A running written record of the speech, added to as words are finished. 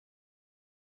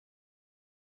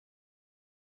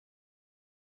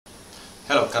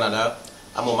Hello Canada,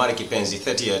 I'm Omari Kipenzi,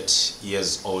 38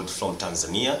 years old from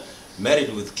Tanzania,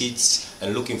 married with kids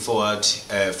and looking forward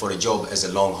for a job as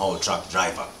a long-haul truck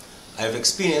driver. I have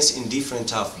experience in different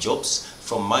tough jobs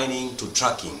from mining to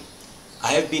trucking.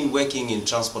 I have been working in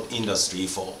transport industry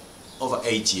for over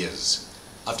 8 years.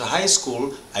 After high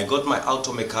school, I got my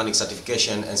auto mechanic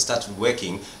certification and started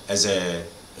working as a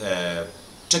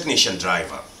technician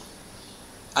driver.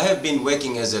 I have been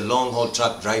working as a long-haul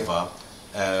truck driver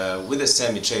with a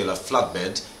semi-trailer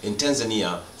flatbed in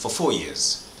Tanzania for 4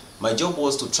 years. My job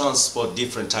was to transport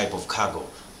different type of cargo,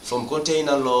 from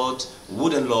container load,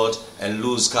 wooden load and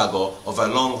loose cargo over a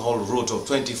long-haul route of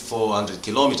 2,400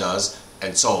 kilometers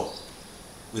and so,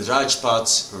 with large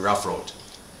parts rough road.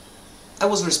 I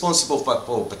was responsible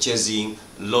for purchasing,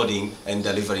 loading and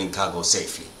delivering cargo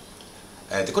safely.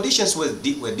 The conditions were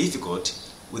difficult,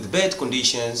 with bad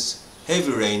conditions,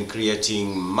 heavy rain creating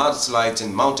mudslides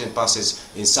and mountain passes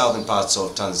in southern parts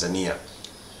of Tanzania.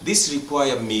 This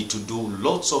required me to do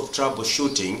lots of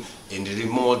troubleshooting in the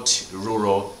remote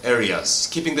rural areas,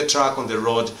 keeping the truck on the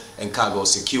road and cargo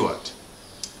secured.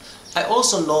 I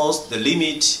also know the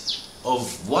limit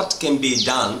of what can be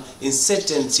done in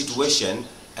certain situations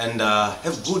and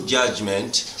have good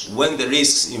judgment when the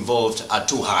risks involved are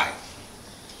too high.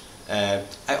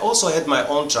 I also had my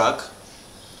own truck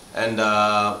and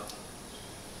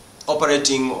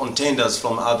operating on tenders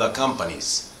from other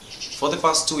companies. For the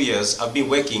past 2 years, I've been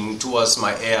working towards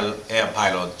my air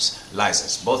pilot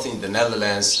license, both in the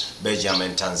Netherlands, Belgium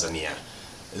and Tanzania.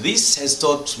 This has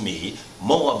taught me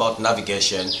more about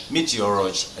navigation,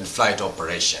 meteorology and flight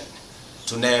operation,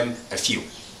 to name a few.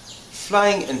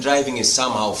 Flying and driving is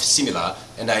somehow similar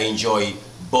and I enjoy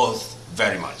both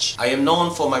very much. I am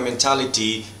known for my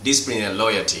mentality, discipline and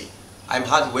loyalty. I'm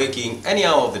hardworking any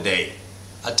hour of the day.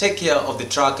 I take care of the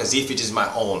truck as if it is my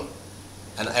own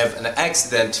and I have an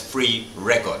accident-free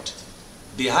record.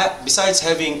 Besides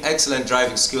having excellent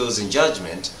driving skills and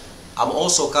judgment, I'm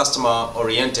also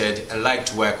customer-oriented and like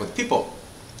to work with people.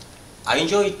 I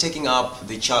enjoy taking up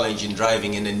the challenge in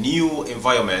driving in a new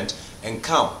environment and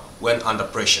calm when under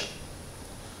pressure.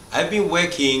 I've been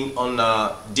working on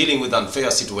dealing with unfair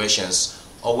situations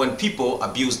or when people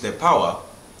abuse their power.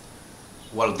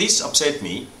 While this upset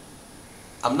me,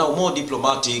 I'm now more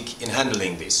diplomatic in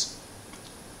handling this.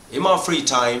 In my free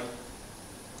time,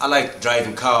 I like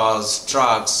driving cars,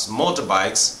 trucks,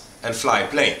 motorbikes and fly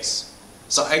planes.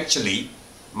 So actually,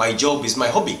 my job is my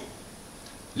hobby.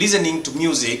 Listening to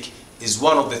music is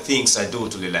one of the things I do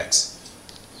to relax.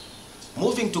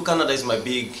 Moving to Canada is my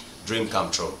big dream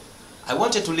come true. I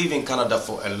wanted to live in Canada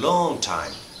for a long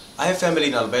time. I have family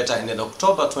in Alberta and in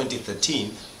October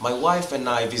 2013, my wife and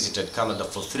I visited Canada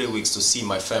for 3 weeks to see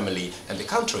my family and the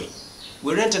country.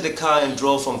 We rented a car and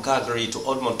drove from Calgary to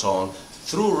Edmonton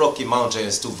through Rocky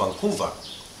Mountains to Vancouver.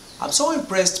 I'm so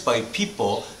impressed by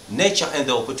people, nature and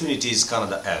the opportunities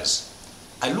Canada has.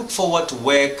 I look forward to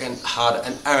work hard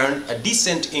and earn a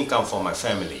decent income for my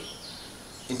family.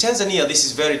 In Tanzania, this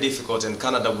is very difficult and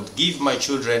Canada would give my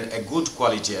children a good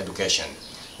quality education.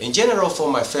 In general, for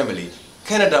my family,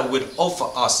 Canada will offer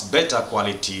us better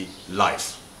quality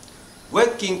life.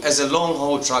 Working as a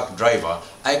long-haul truck driver,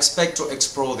 I expect to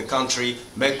explore the country,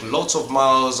 make lots of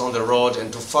miles on the road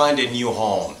and to find a new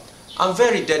home. I'm a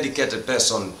very dedicated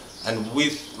person and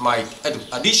with my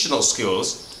additional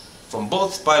skills from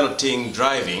both piloting and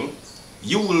driving,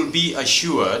 you will be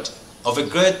assured of a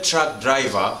great truck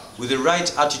driver with the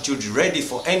right attitude ready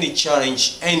for any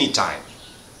challenge anytime.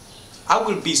 I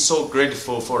will be so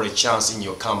grateful for a chance in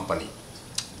your company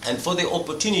and for the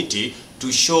opportunity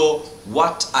to show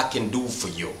what I can do for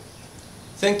you.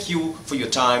 Thank you for your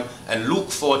time and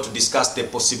look forward to discuss the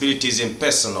possibilities in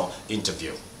personal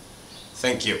interview.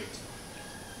 Thank you.